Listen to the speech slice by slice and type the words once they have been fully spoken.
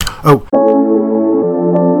Oh.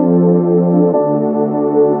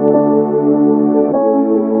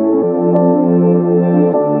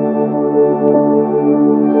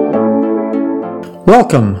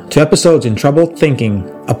 Welcome to Episodes in Troubled Thinking,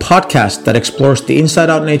 a podcast that explores the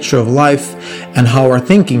inside-out nature of life and how our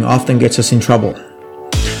thinking often gets us in trouble.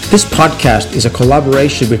 This podcast is a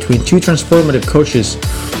collaboration between two transformative coaches,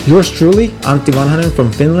 yours truly, Antti Vanhanen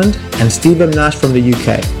from Finland and Steve M. Nash from the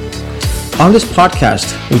UK. On this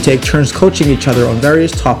podcast, we take turns coaching each other on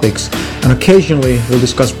various topics, and occasionally we'll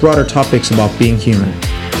discuss broader topics about being human.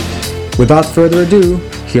 Without further ado,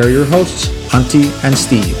 here are your hosts, Antti and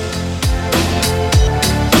Steve.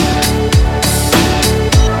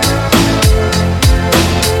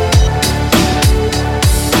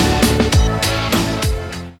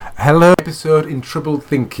 Hello, Episode in Troubled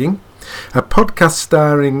Thinking, a podcast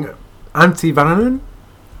starring Antti Vanhanen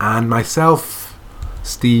and myself,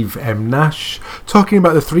 Steve M. Nash, talking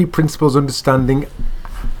about the three principles of understanding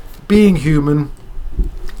being human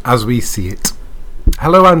as we see it.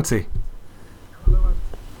 Hello, Antti.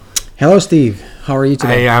 Hello, Steve. How are you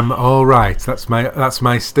today? I am all right. That's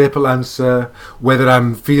my staple answer, whether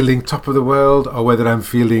I'm feeling top of the world or whether I'm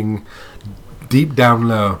feeling deep down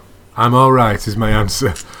low. I'm all right is my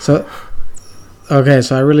answer. So I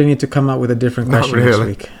really need to come up with a different question next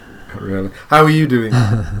week. Not really. How are you doing?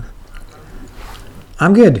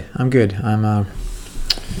 I'm good. I'm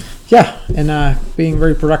being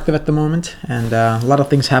very productive at the moment, and a lot of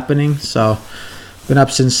things happening. So, been up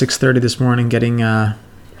since 6:30 this morning, getting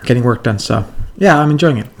work done. So, yeah, I'm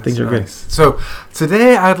enjoying it. Things are good. So,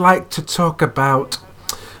 today I'd like to talk about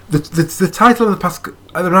the title of the past.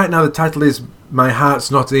 Right now, the title is "My Heart's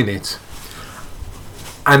Not in It."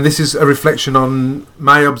 And this is a reflection on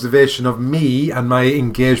my observation of me and my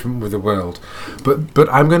engagement with the world. But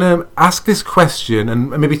I'm going to ask this question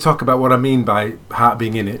and maybe talk about what I mean by heart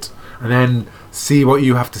being in it, and then see what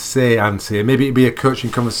you have to say, Antti. Maybe it'll be a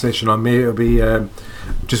coaching conversation, or maybe it'll be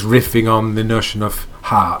just riffing on the notion of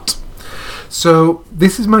heart. So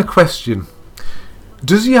this is my question.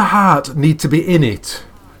 Does your heart need to be in it?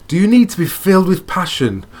 Do you need to be filled with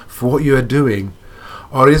passion for what you are doing?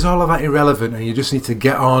 Or is all of that irrelevant and you just need to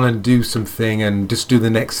get on and do something and just do the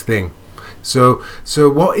next thing? So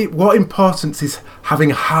what importance is having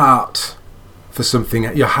heart for something,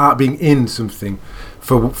 your heart being in something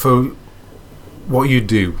for what you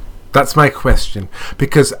do? That's my question.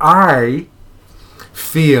 Because I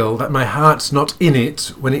feel that my heart's not in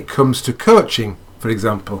it when it comes to coaching, for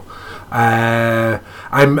example. I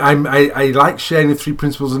like sharing the three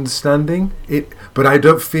principles of understanding it, but I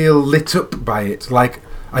don't feel lit up by it like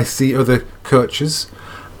I see other coaches.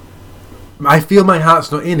 I feel my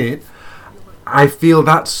heart's not in it. I feel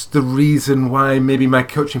that's the reason why maybe my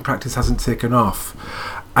coaching practice hasn't taken off,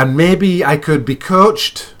 and maybe I could be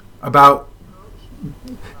coached about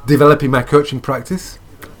developing my coaching practice.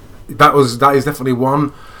 That is definitely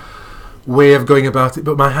one way of going about it,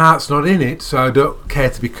 but my heart's not in it, so I don't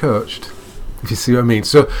care to be coached, if you see what I mean.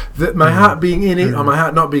 So my heart being in it or my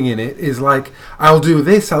heart not being in it is like, I'll do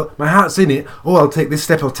this, my heart's in it, I'll take this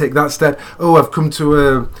step, I'll take that step, I've come to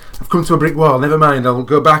a brick wall, never mind, I'll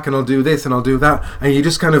go back and I'll do this and I'll do that, and you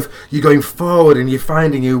just you're going forward and you're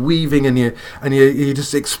finding, you're weaving, and you're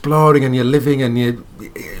just exploring and you're living, and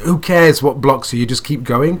who cares what blocks you just keep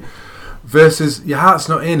going, versus your heart's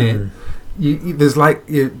not in it. There's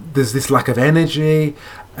this lack of energy.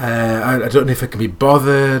 I don't know if I can be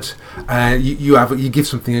bothered. You give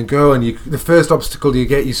something a go, and the first obstacle you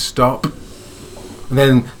get, you stop, and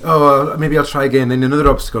then maybe I'll try again. Then another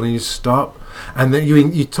obstacle, and you stop, and then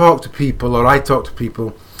you talk to people, or I talk to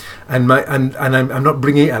people, and I'm not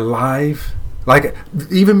bringing it alive. Like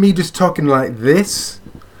even me just talking like this,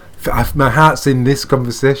 my heart's in this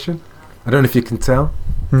conversation. I don't know if you can tell.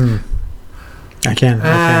 I can.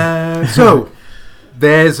 So,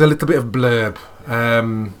 there's a little bit of blurb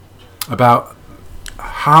about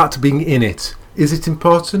heart being in it. Is it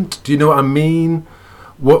important? Do you know what I mean?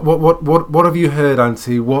 What have you heard,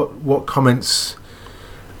 Antti? What comments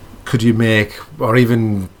could you make? Or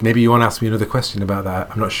even maybe you want to ask me another question about that.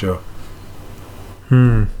 I'm not sure.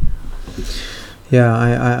 Yeah,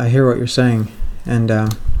 I hear what you're saying. And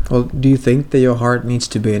do you think that your heart needs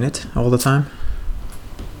to be in it all the time?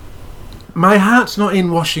 My heart's not in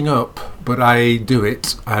washing up, but I do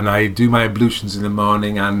it, and I do my ablutions in the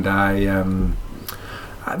morning, and there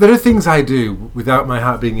are things I do without my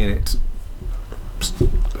heart being in it.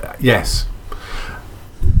 Yes.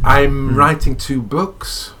 I'm writing 2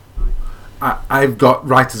 books. I've got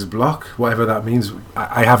writer's block, whatever that means.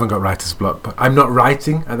 I haven't got writer's block, but I'm not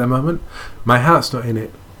writing at the moment. My heart's not in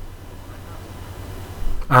it.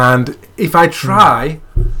 And if I try,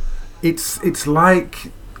 it's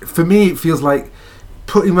like, for me, it feels like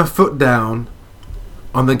putting my foot down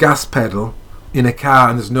on the gas pedal in a car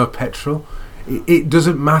and there's no petrol. It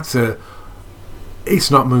doesn't matter.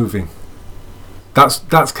 It's not moving.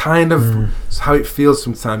 That's kind of how it feels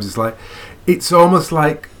sometimes. It's like, it's almost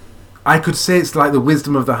like, I could say it's like the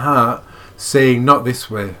wisdom of the heart saying not this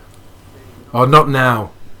way, or not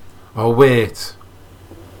now, or wait.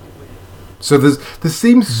 So there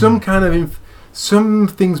seems some kind of some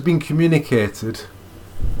things being communicated.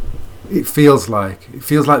 It feels like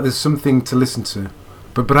there's something to listen to,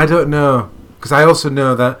 but I don't know, because I also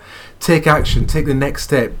know that take action, take the next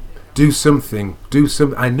step, do something.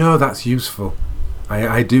 I know that's useful.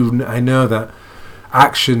 I know that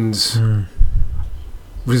actions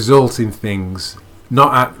result in things.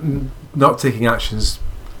 Not taking actions,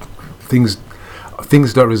 things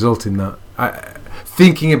don't result in that.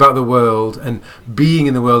 Thinking about the world and being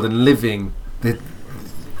in the world and living,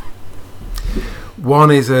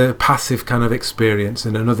 one is a passive kind of experience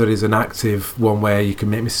and another is an active one where you can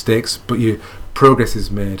make mistakes but progress is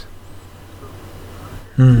made.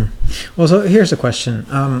 Well, so here's a question.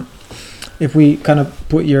 If we kind of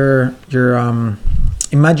put your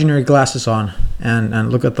imaginary glasses on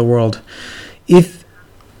and look at the world, if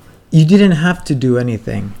you didn't have to do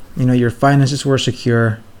anything, your finances were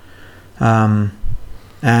secure,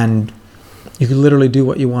 and you could literally do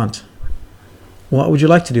what you want, what would you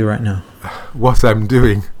like to do right now? What I'm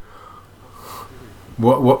doing.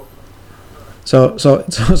 What? So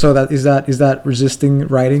that is that resisting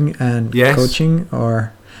writing and yes. coaching,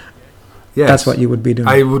 or yes. That's what you would be doing?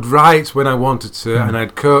 I would write when I wanted to, and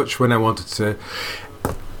I'd coach when I wanted to.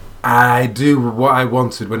 I do what I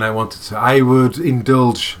wanted when I wanted to. I would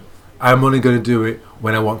indulge. I'm only going to do it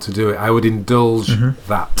when I want to do it. I would indulge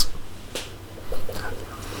that.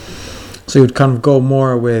 So you would kind of go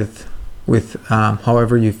more with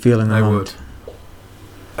however you feel in the moment.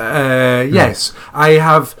 I would. Yes, I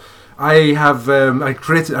have. I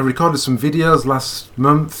recorded some videos last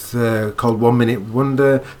month called 1 Minute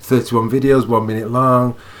Wonder. 31 videos, 1 minute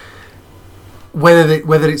long.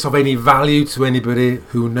 Whether it's of any value to anybody,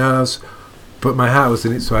 who knows? But my heart was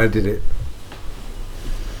in it, so I did it.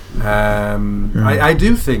 I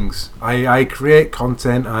do things. I create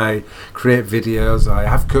content. I create videos. I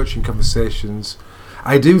have coaching conversations.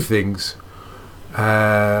 I do things, but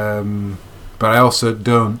I also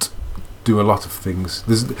don't do a lot of things.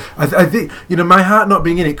 I think my heart not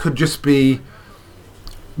being in it could just be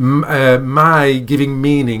my giving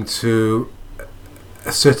meaning to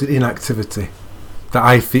a certain inactivity that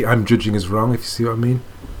I think I'm judging as wrong. If you see what I mean,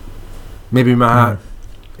 maybe my heart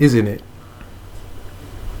is in it.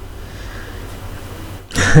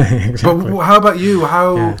 Exactly. But how about you?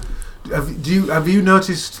 Have you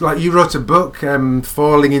noticed? Like, you wrote a book,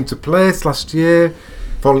 Falling Into Place, last year.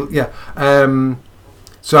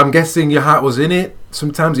 So I'm guessing your heart was in it.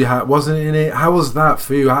 Sometimes your heart wasn't in it. How was that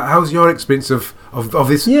for you? How's your experience of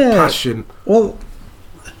this passion? Well,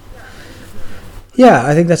 yeah,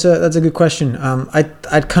 I think that's a good question.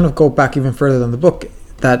 I'd kind of go back even further than the book.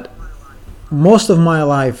 That most of my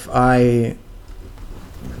life I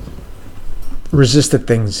resisted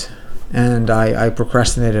things, and I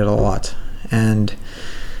procrastinated a lot, and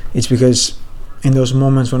it's because in those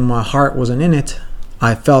moments when my heart wasn't in it,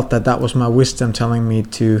 I felt that was my wisdom telling me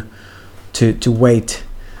to wait,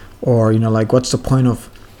 or like, what's the point of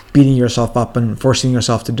beating yourself up and forcing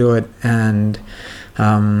yourself to do it, and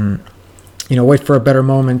wait for a better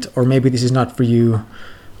moment, or maybe this is not for you,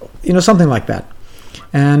 something like that.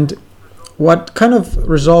 And what kind of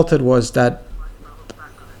resulted was that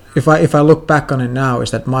if I look back on it now,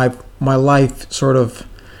 is that my life sort of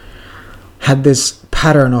had this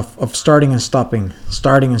pattern of starting and stopping,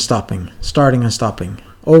 starting and stopping, starting and stopping,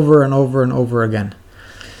 over and over and over again.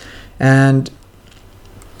 And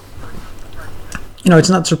it's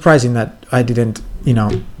not surprising that I didn't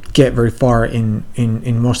get very far in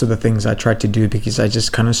most of the things I tried to do, because I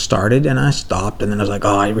just kind of started and I stopped, and then I was like,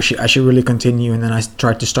 I should really continue, and then I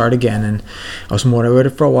tried to start again, and I was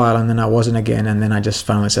motivated for a while, and then I wasn't again, and then I just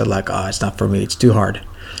finally said, like, it's not for me, it's too hard,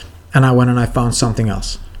 and I went and I found something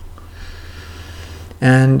else.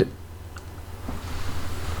 And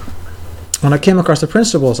when I came across the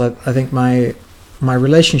principles, I think my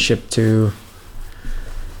relationship to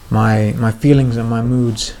my feelings and my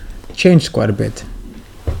moods changed quite a bit.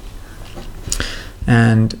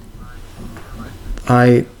 And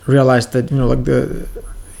I realized that like the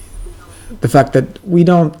fact that we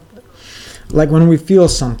don't, like, when we feel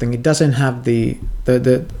something, it doesn't have the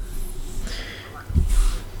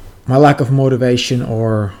my lack of motivation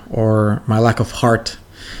or my lack of heart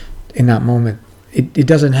in that moment. It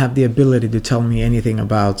doesn't have the ability to tell me anything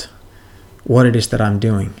about what it is that I'm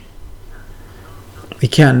doing.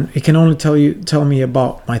 It can only tell me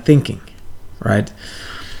about my thinking, right?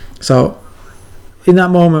 So in that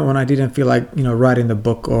moment when I didn't feel like, writing the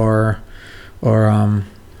book or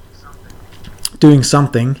doing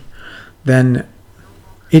something, then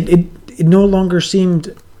it no longer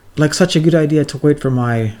seemed like such a good idea to wait for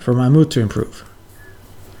my mood to improve.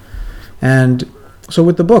 And so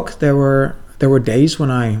with the book, there were days when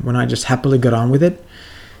I just happily got on with it,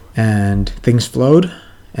 and things flowed,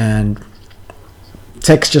 and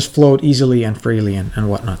text just flowed easily and freely and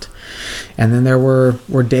whatnot. And then there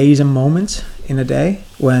were days and moments in a day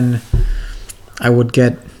when I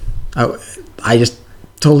just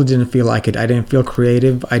totally didn't feel like it. I didn't feel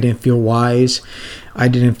creative. I didn't feel wise. I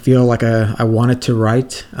didn't feel like I wanted to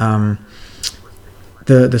write.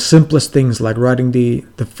 The simplest things, like writing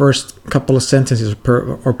the first couple of sentences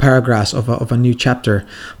or paragraphs of a new chapter,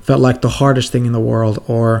 felt like the hardest thing in the world.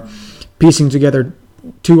 Or piecing together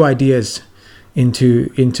two ideas into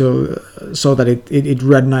so that it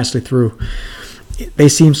read nicely through. They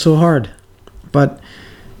seem so hard, but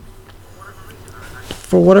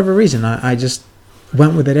for whatever reason, I just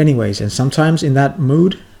went with it anyways. And sometimes in that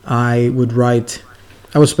mood, I would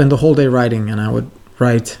spend the whole day writing, and I would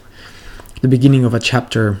write the beginning of a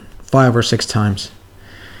chapter 5 or 6 times.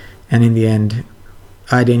 And in the end,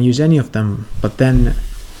 I didn't use any of them. But then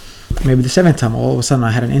maybe the 7th time, all of a sudden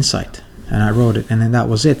I had an insight and I wrote it, and then that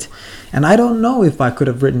was it. And I don't know if I could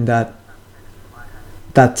have written that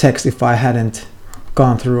text if I hadn't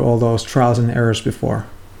gone through all those trials and errors before.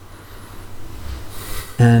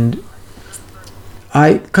 And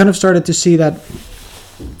I kind of started to see that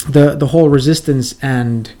the whole resistance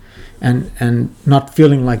and not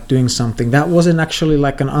feeling like doing something, that wasn't actually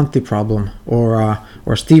like an Antti problem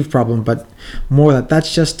or Steve problem, but more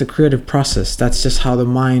that's just the creative process. That's just how the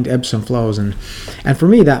mind ebbs and flows, and for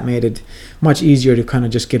me that made it much easier to kind of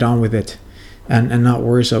just get on with it and not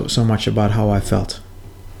worry so much about how I felt.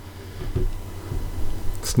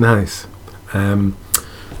 It's nice.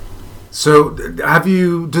 So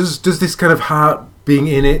does this kind of heart being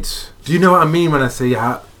in it, do you know what I mean when I say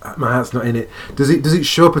my heart's not in it? Does it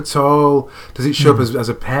show up at all? Does it show up as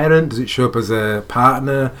a parent? Does it show up as a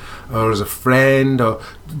partner or as a friend? Or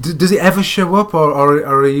does it ever show up? Or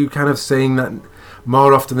are you kind of saying that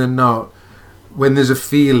more often than not, when there's a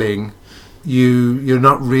feeling, you're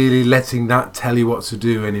not really letting that tell you what to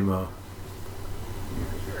do anymore?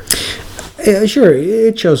 Yeah, sure,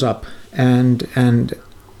 it shows up, and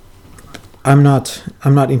I'm not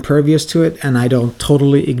impervious to it, and I don't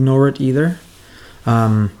totally ignore it either.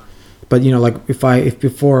 But like if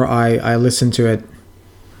before I listened to it,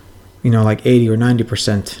 like 80 or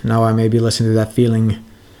 90%, now I maybe listen to that feeling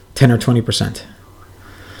 10 or 20%.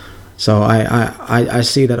 So I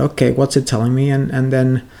see that, okay, what's it telling me? And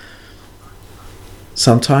then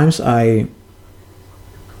sometimes I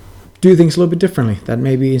do things a little bit differently. That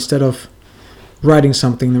maybe instead of writing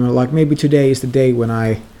something, like maybe today is the day when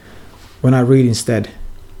I read instead,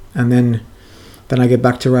 and then I get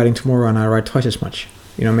back to writing tomorrow and I write twice as much.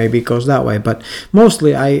 Maybe it goes that way, but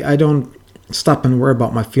mostly I don't stop and worry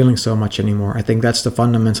about my feelings so much anymore. I think that's the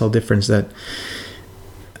fundamental difference, that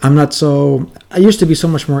I used to be so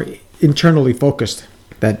much more internally focused,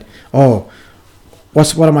 that, what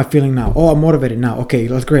am I feeling now? Oh, I'm motivated now. Okay,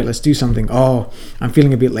 that's great. Let's do something. Oh, I'm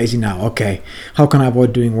feeling a bit lazy now. Okay, how can I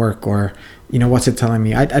avoid doing work? Or, what's it telling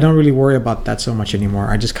me? I don't really worry about that so much anymore.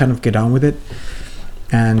 I just kind of get on with it.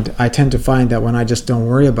 And I tend to find that when I just don't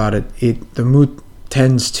worry about it, the mood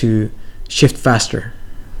tends to shift faster.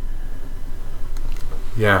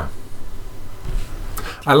 Yeah.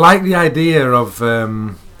 I like the idea of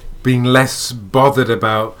being less bothered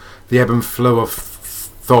about the ebb and flow of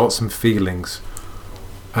thoughts and feelings.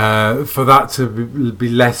 For that to be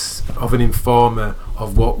less of an informer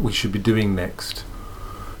of what we should be doing next.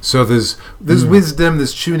 So there's wisdom,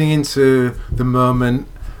 there's tuning into the moment,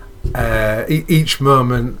 each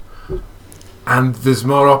moment, and there's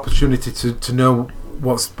more opportunity to know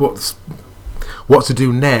what to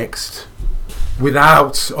do next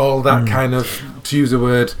without all that kind of, to use the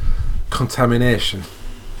word, contamination.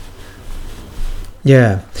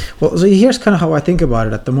 Yeah. Well, so here's kind of how I think about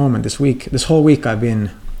it at the moment. This whole week I've been,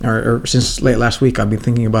 or since late last week, I've been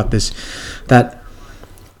thinking about this, that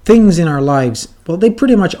things in our lives, well, they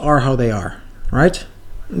pretty much are how they are, right?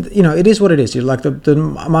 It is what it is. Like the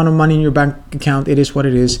amount of money in your bank account, it is what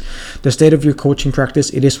it is. The state of your coaching practice,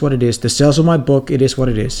 it is what it is. The sales of my book, it is what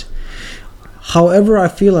it is. However I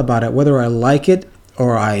feel about it, whether I like it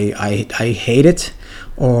or I hate it,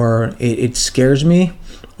 or it scares me,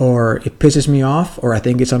 or it pisses me off, or I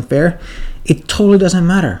think it's unfair, it totally doesn't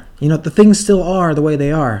matter. The things still are the way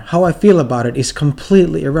they are. How I feel about it is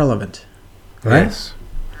completely irrelevant. Right? Yes.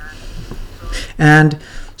 And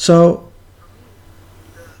so,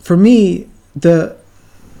 for me,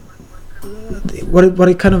 what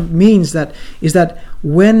it kind of means is that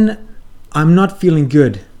when I'm not feeling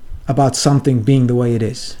good about something being the way it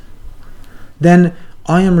is, then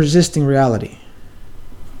I am resisting reality,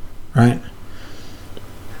 right?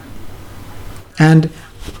 And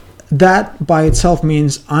that by itself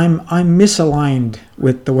means I'm misaligned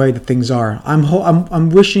with the way that things are. I'm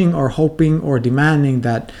wishing or hoping or demanding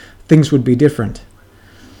that things would be different.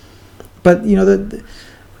 But the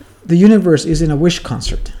universe is in a wish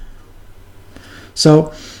concert. So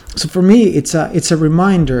for me, it's a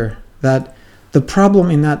reminder that the problem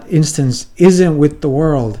in that instance isn't with the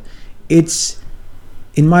world, it's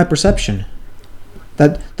in my perception.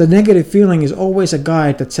 That the negative feeling is always a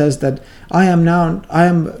guide that says that I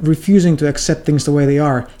am refusing to accept things the way they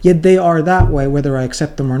are, yet they are that way whether I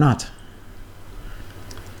accept them or not.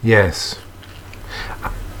 Yes.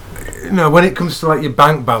 When it comes to like your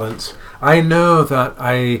bank balance, I know that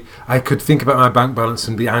I could think about my bank balance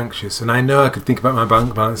and be anxious, and I know I could think about my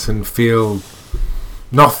bank balance and feel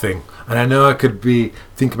nothing, and I know I could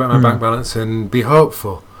think about my bank balance and be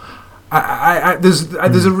hopeful. There's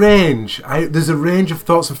a range. There's a range of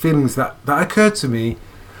thoughts and feelings that occur to me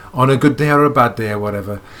on a good day or a bad day or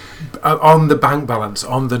whatever, on the bank balance,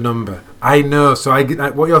 on the number. I know. So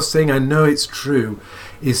what you're saying, I know it's true.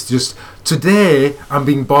 It's just today I'm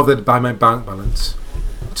being bothered by my bank balance.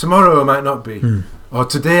 Tomorrow I might not be. Or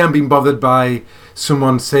today I'm being bothered by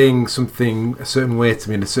someone saying something a certain way to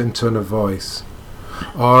me in a certain tone of voice.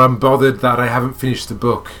 Or I'm bothered that I haven't finished the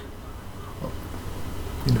book.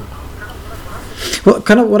 Well,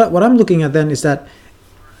 kind of what I'm looking at then is that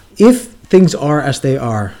if things are as they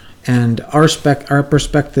are, and our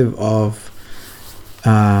perspective of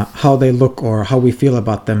how they look or how we feel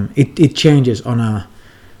about them, it changes on a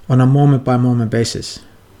moment by moment basis,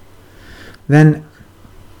 then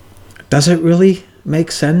does it really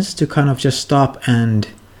make sense to kind of just stop and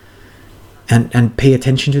pay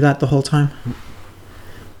attention to that the whole time?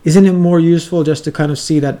 Isn't it more useful just to kind of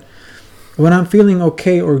see that when I'm feeling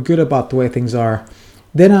okay or good about the way things are,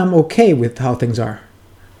 then I'm okay with how things are,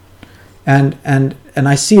 and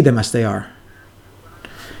I see them as they are.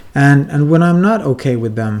 And when I'm not okay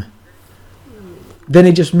with them, then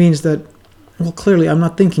it just means that, well, clearly I'm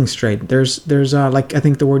not thinking straight. There's like I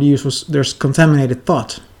think the word you used was, there's contaminated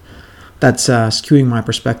thought that's skewing my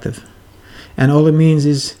perspective, and all it means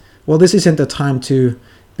is, well, this isn't the time to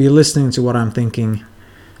be listening to what I'm thinking.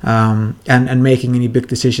 And making any big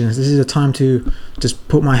decisions. This is a time to just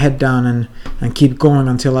put my head down and keep going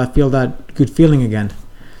until I feel that good feeling again,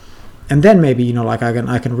 and then maybe I can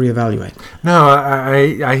reevaluate. No,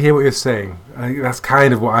 I hear what you're saying. That's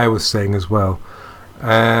kind of what I was saying as well.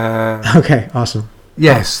 Okay, awesome.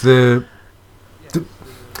 Yes,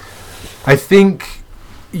 I think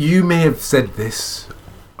you may have said this.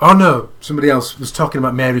 Oh no, somebody else was talking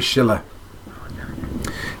about Mary Schiller.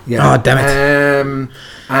 Yeah. Oh, damn it.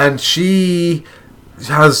 And she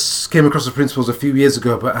came across the principles a few years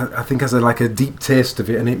ago, but I think has a deep taste of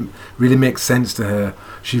it, and it really makes sense to her.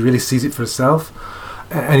 She really sees it for herself,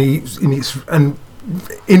 and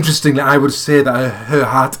interestingly, I would say that her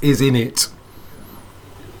heart is in it.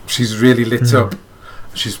 She's really lit up.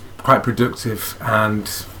 She's quite productive and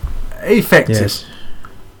effective, yes.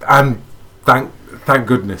 And thank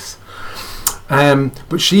goodness.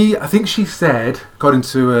 But I think she said, according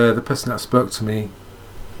to the person that spoke to me,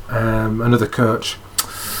 another coach,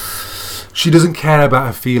 she doesn't care about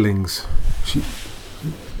her feelings.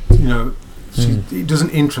 It doesn't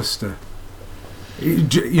interest her.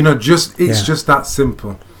 It's just that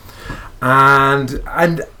simple. And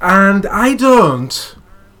I don't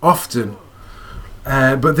often,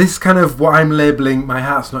 but this kind of what I'm labelling my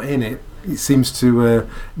heart's not in it. It seems to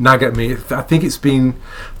nag at me. I think it's kind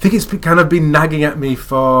of been nagging at me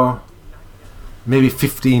for maybe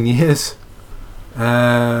 15 years.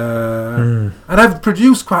 And I've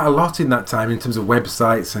produced quite a lot in that time in terms of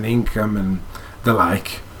websites and income and the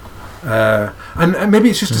like. And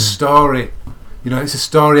maybe it's just a story. It's a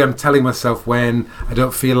story I'm telling myself when I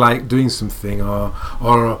don't feel like doing something, or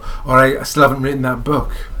I still haven't written that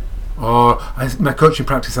book, or my coaching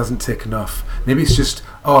practice hasn't taken off. Maybe it's just,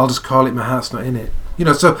 I'll just call it my heart's not in it.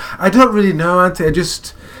 So I don't really know, Ante. I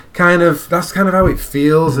just that's kind of how it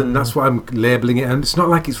feels, and that's what I'm labelling it. And it's not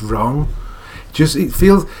like it's wrong. Just it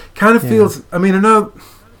feels. I mean,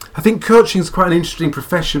 I think coaching is quite an interesting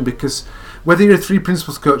profession, because whether you're a 3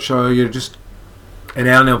 principles coach or you're just an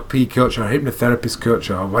NLP coach or a hypnotherapist coach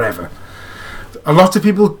or whatever, a lot of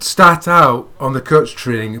people start out on the coach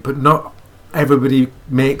training, but not everybody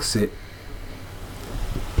makes it.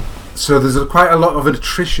 So there's quite a lot of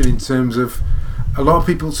attrition in terms of a lot of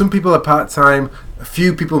people. Some people are part-time, a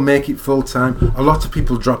few people make it full-time, a lot of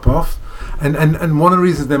people drop off. And one of the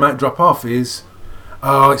reasons they might drop off is,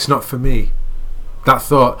 oh, it's not for me. That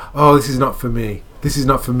thought, oh, this is not for me. This is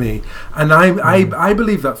not for me. And I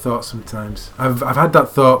believe that thought sometimes. I've had that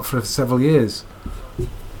thought for several years.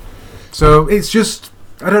 So it's just,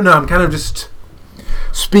 I don't know, I'm kind of just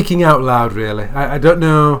speaking out loud, really. I don't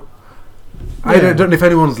know. Yeah. I don't know if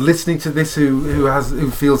anyone's listening to this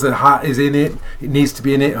who feels that heart is in it, it needs to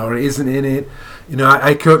be in it, or it isn't in it. You know,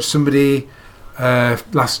 I coached somebody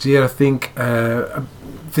last year, I think,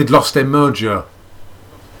 they'd lost their mojo,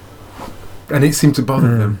 and it seemed to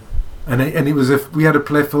bother them. And it was we had a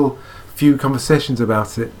playful few conversations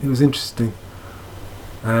about it. It was interesting,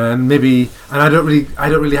 and I don't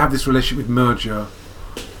really have this relationship with mojo.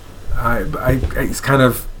 It's kind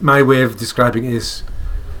of my way of describing it is,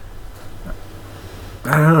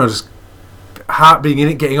 I don't know, just heart being in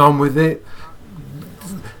it, getting on with it.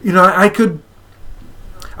 You know, I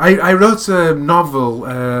wrote a novel,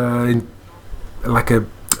 in like a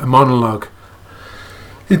monologue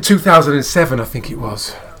in 2007, I think it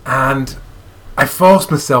was, and I forced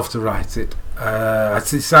myself to write it. I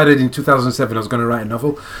decided in 2007 I was going to write a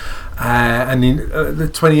novel, and in the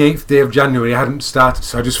 28th day of January I hadn't started,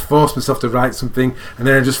 so I just forced myself to write something, and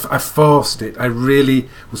then I forced it. I really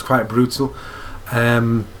was quite brutal,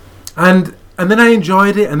 and then I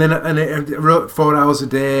enjoyed it, and then I wrote 4 hours a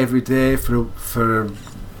day every day for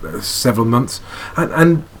several months,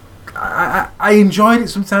 and I enjoyed it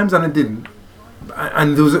sometimes, and I didn't,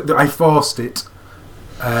 and I forced it.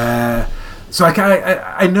 So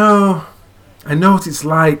I know what it's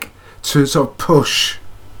like to sort of push.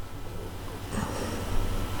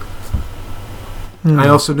 I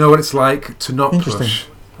also know what it's like to not push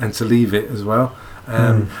and to leave it as well.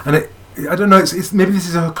 And I don't know. It's maybe this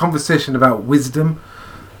is a conversation about wisdom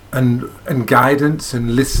and guidance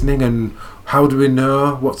and listening, and how do we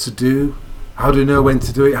know what to do? How do we know when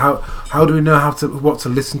to do it? How do we know what to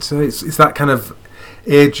listen to? It's that kind of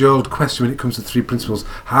age-old question when it comes to three principles.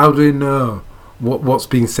 How do we know what's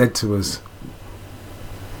being said to us?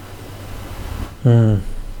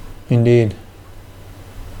 Indeed.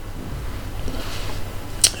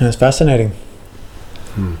 And it's fascinating.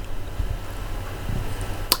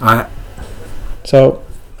 So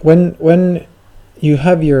when you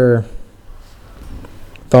have your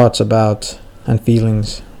thoughts about and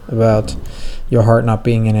feelings about your heart not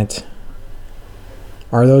being in it,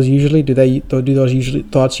 are those usually do those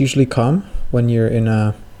thoughts usually come when you're in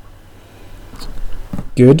a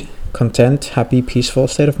good, content, happy, peaceful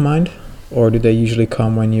state of mind, or do they usually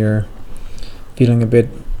come when you're feeling a bit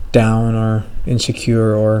down or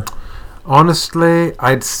insecure? Or honestly,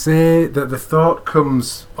 I'd say that the thought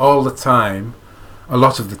comes all the time, a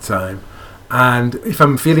lot of the time, and if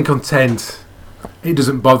I'm feeling content, it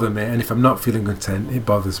doesn't bother me, and if I'm not feeling content, it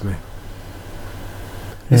bothers me.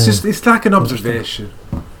 It's like an observation.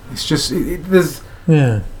 It's just there's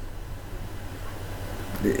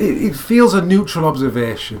it feels a neutral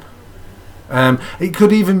observation. It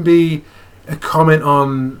could even be a comment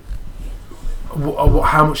on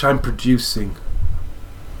how much I'm producing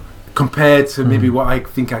compared to maybe what I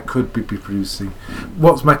think I could be producing.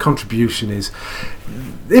 What my contribution is.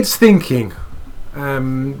 It's thinking,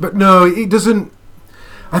 but no, it doesn't.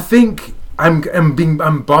 I think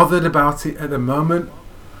I'm bothered about it at the moment.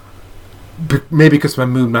 Maybe because my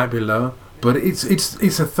mood might be low, but it's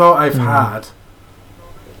a thought I've had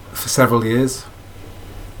for several years,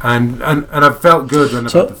 and I've felt good when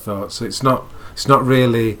I've had the thought. So it's not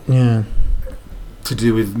really to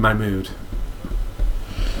do with my mood.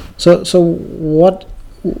 So what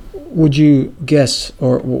would you guess,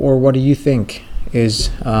 or what do you think is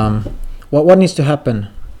what needs to happen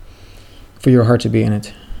for your heart to be in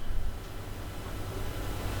it?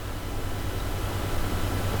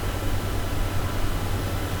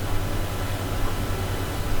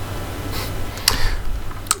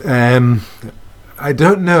 I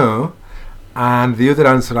don't know, and the other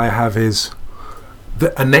answer I have is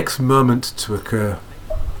a next moment to occur.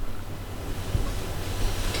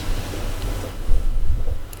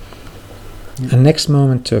 A next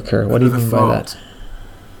moment to occur. What do you mean by that?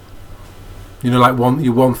 You know, like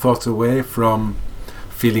you're one thought away from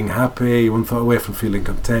feeling happy, you're one thought away from feeling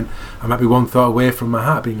content. I might be one thought away from my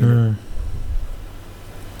heart being in it.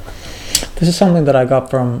 This is something that I got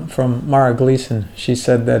from Mara Gleason. She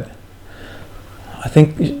said that, I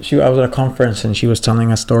think I was at a conference and she was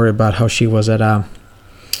telling a story about how she was at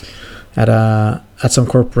some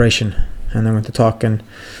corporation, and then went to talk, and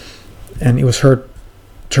it was her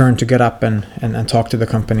turn to get up and talk to the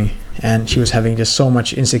company, and she was having just so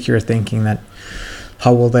much insecure thinking that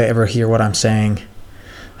how will they ever hear what I'm saying,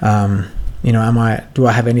 do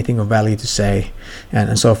I have anything of value to say,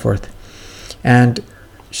 and so forth. And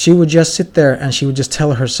she would just sit there and she would just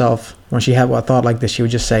tell herself, when she had a thought like this, she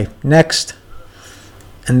would just say next,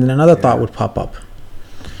 and then another thought would pop up,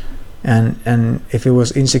 and if it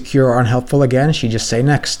was insecure or unhelpful again, she'd just say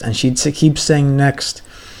next, and she'd keep saying next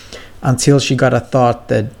until she got a thought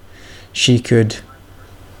that she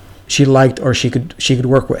liked or she could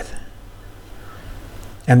work with,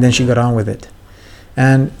 and then she got on with it.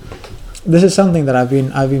 And this is something that I've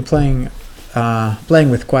been playing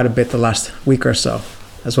with quite a bit the last week or so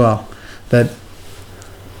as well, that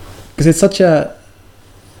because it's such a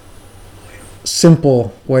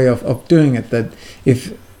simple way of doing it, that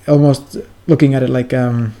if almost looking at it like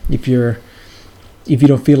if you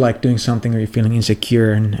don't feel like doing something, or you're feeling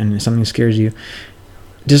insecure and something scares you,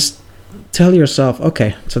 just tell yourself,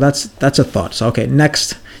 okay, so that's a thought, so okay,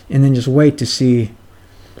 next, and then just wait to see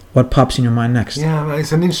what pops in your mind next. Yeah,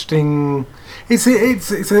 it's an interesting. It's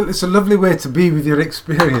a lovely way to be with your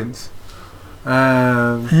experience.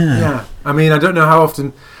 Yeah. I mean, I don't know how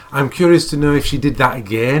often. I'm curious to know if she did that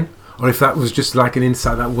again, or if that was just like an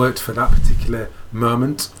insight that worked for that particular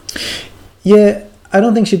moment. Yeah, I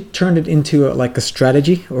don't think she turned it into a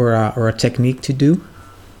strategy or a technique to do,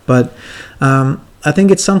 but I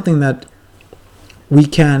think it's something that we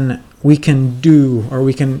can do, or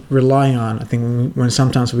we can rely on. I think when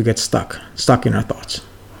sometimes we get stuck in our thoughts,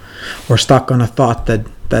 or stuck on a thought that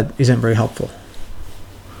isn't very helpful.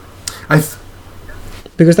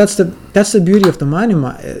 Because that's the beauty of the mind.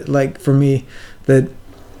 For me, that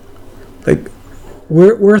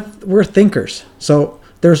we're thinkers, so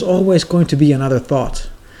there's always going to be another thought.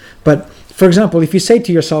 But for example, if you say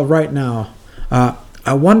to yourself right now,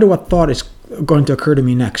 I wonder what thought is going to occur to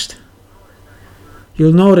me next,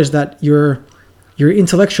 you'll notice that your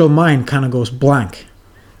intellectual mind kind of goes blank,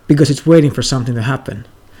 because it's waiting for something to happen.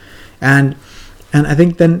 And I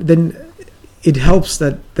think then it helps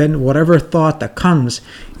that then whatever thought that comes,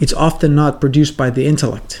 it's often not produced by the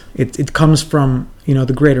intellect. It comes from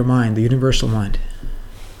the greater mind, the universal mind.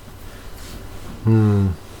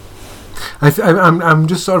 I'm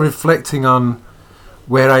just sort of reflecting on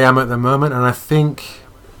where I am at the moment, and I think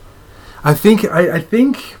I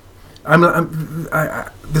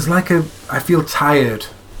feel tired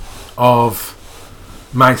of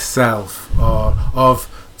myself, or of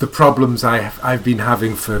the problems I've been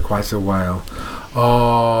having for quite a while,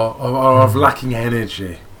 or of lacking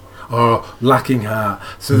energy, or lacking heart.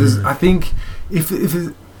 So I think if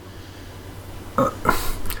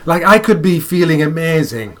I could be feeling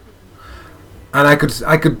amazing, and I could.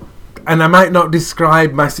 And I might not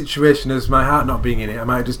describe my situation as my heart not being in it. I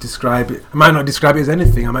might just describe it. I might not describe it as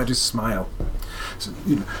anything. I might just smile.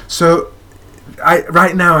 So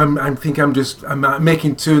right now I'm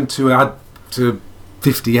making 2 and 2 add to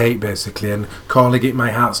 58 basically, and calling it my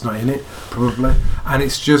heart's not in it probably. And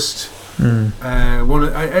it's just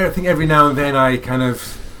I think every now and then I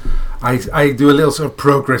do a little sort of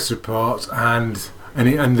progress report, and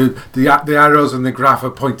the arrows and the graph are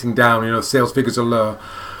pointing down. Sales figures are low.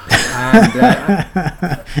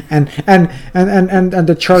 And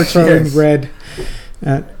the charts are in red,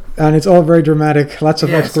 and it's all very dramatic. Lots of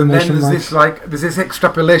exclamation marks. There's this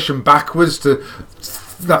extrapolation backwards that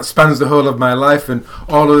spans the whole of my life, and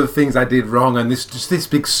all of the things I did wrong, and this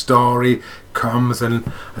big story comes, and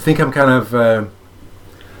I think I'm kind of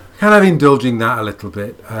indulging that a little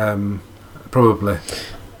bit, probably.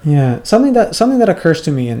 Yeah, something that occurs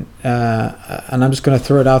to me, and I'm just going to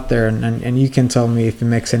throw it out there, and you can tell me if it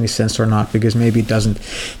makes any sense or not, because maybe it doesn't.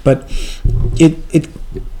 But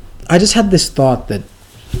I just had this thought that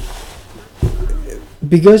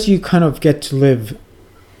because you kind of get to live,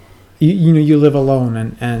 you live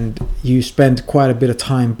alone, and you spend quite a bit of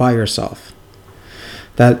time by yourself,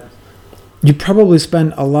 that you probably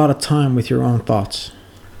spend a lot of time with your own thoughts,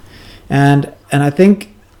 and I think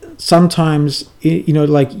sometimes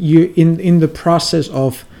you in the process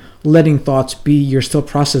of letting thoughts be, you're still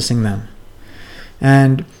processing them,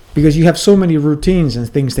 and because you have so many routines and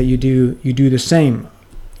things that you do the same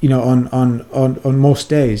on most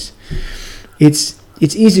days, it's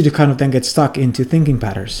easy to kind of then get stuck into thinking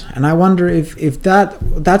patterns. And I wonder if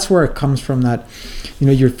that's where it comes from, that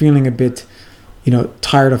you're feeling a bit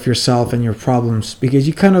tired of yourself and your problems, because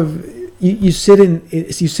you kind of you sit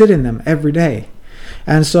in them every day.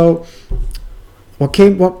 And so what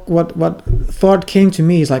thought came to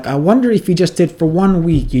me is I wonder if you just did for 1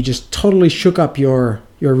 week, you just totally shook up your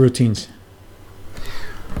routines.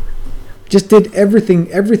 just did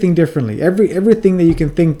everything differently. Everything that you can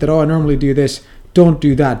think that, oh, I normally do this, don't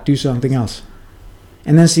do that, do something else.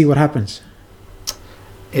 And then see what happens.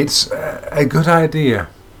 It's a good idea.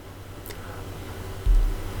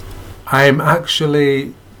 I'm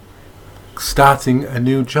actually starting a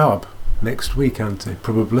new job next week, Auntie,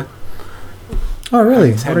 probably. Oh,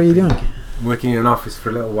 really? What are you doing? I'm working in an office for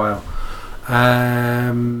a little while.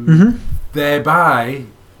 Thereby,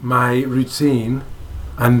 my routine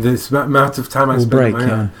and this amount of time I spend on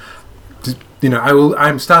my own, you know,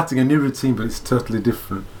 I'm starting a new routine, but it's totally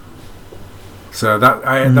different. So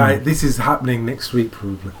that this is happening next week,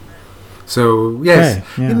 probably. So yes,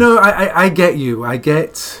 you know, I get you. I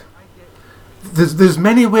get. There's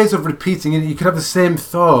many ways of repeating it. You could have the same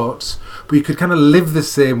thoughts, but you could kind of live the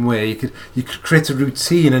same way. You could create a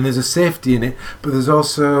routine, and there's a safety in it, but there's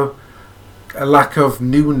also a lack of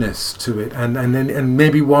newness to it, and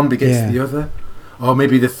maybe one begets the other, or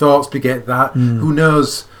maybe the thoughts beget that. Who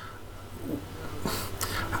knows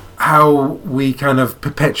how we kind of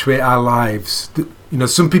perpetuate our lives? You know,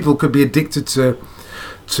 some people could be addicted to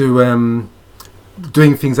doing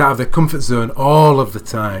things out of their comfort zone all of the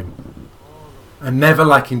time, and never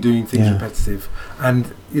liking doing things repetitive.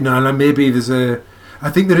 And you know, and maybe I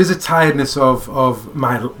think there is a tiredness of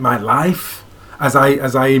my life as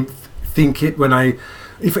I think it when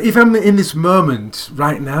if I'm in this moment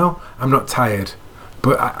right now, I'm not tired.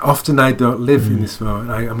 But often I don't live in this moment.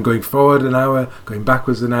 I'm going forward an hour, going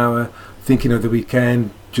backwards an hour, thinking of the weekend,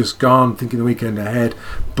 just gone, thinking the weekend ahead.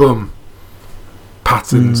 Boom.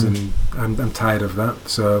 Patterns, and I'm tired of that.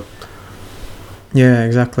 So yeah,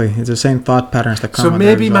 exactly. It's the same thought patterns that come. So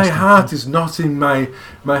maybe my heart is not in my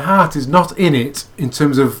heart is not in it in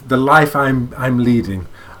terms of the life I'm leading.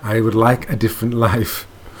 I would like a different life.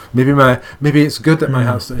 Maybe it's good that my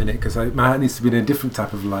heart's not in it, because my heart needs to be in a different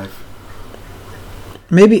type of life.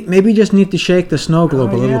 Maybe you just need to shake the snow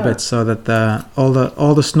globe a little bit so that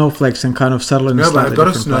all the snowflakes can kind of settle in. No, but I've got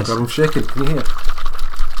a snow globe. I'm shaking. Can you hear?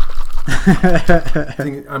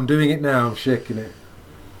 I'm doing it now. I'm shaking it.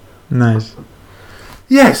 Nice.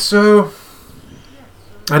 Yes. So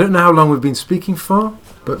I don't know how long we've been speaking for,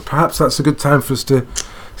 but perhaps that's a good time for us to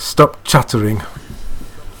stop chattering.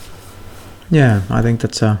 Yeah, I think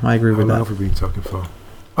that's. I agree with that. How long have we been talking for?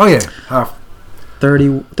 Oh yeah, half.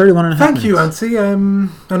 31 and a half Thank you, Auntie.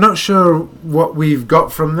 I'm not sure what we've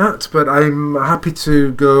got from that, but I'm happy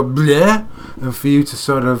to go blur, and for you to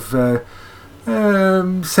sort of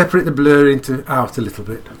separate the blur out a little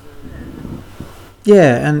bit.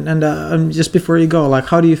 Yeah, and just before you go, like,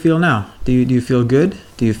 how do you feel now? Do you feel good?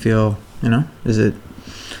 Do you feel, is it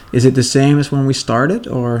the same as when we started,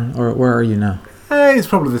 or where are you now? It's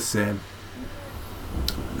probably the same.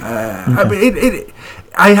 Okay.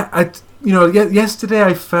 Yesterday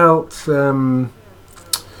I felt a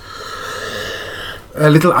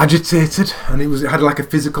little agitated, and it had like a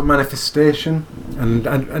physical manifestation, and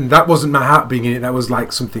that wasn't my heart being in it. That was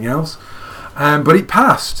like something else. But it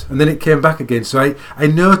passed, and then it came back again. So I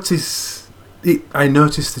noticed it. I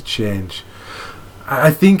noticed the change.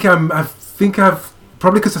 I think I've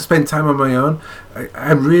probably, because I spend time on my own,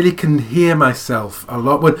 I really can hear myself a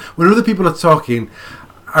lot. When other people are talking,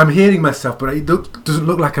 I'm hearing myself, but it doesn't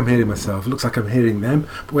look like I'm hearing myself. It looks like I'm hearing them.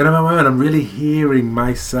 But when I'm on my own, I'm really hearing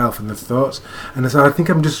myself and the thoughts. And so I think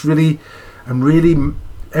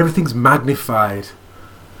everything's magnified.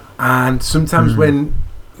 And sometimes when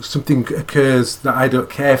something occurs that I don't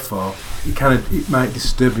care for, it might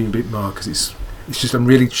disturb me a bit more, because it's just I'm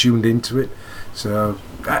really tuned into it. So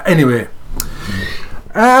anyway,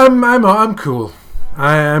 I'm cool.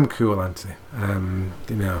 I am cool, Auntie.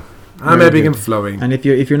 I'm ebbing and flowing. And if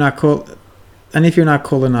you're not cool,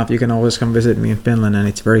 enough, you can always come visit me in Finland, and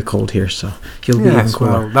it's very cold here, so you'll be even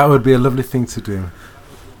cooler. Well, that would be a lovely thing to do.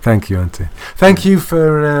 Thank you, Auntie. Thank you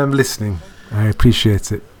for listening. I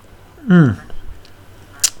appreciate it.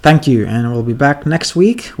 Thank you, and we'll be back next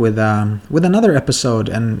week with another episode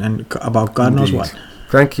and about God knows what.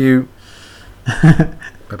 Thank you.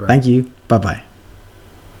 Bye-bye. Thank you. Bye-bye.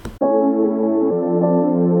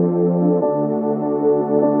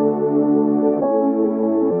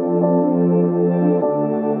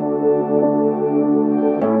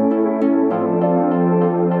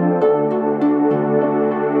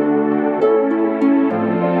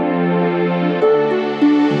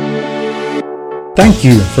 Thank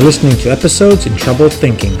you for listening to episodes in Troubled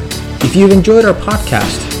Thinking. If you've enjoyed our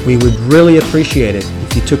podcast, we would really appreciate it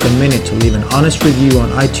if you took a minute to leave an honest review on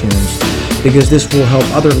iTunes, because this will help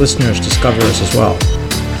other listeners discover us as well.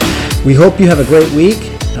 We hope you have a great week,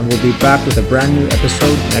 and we'll be back with a brand new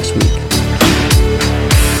episode next week.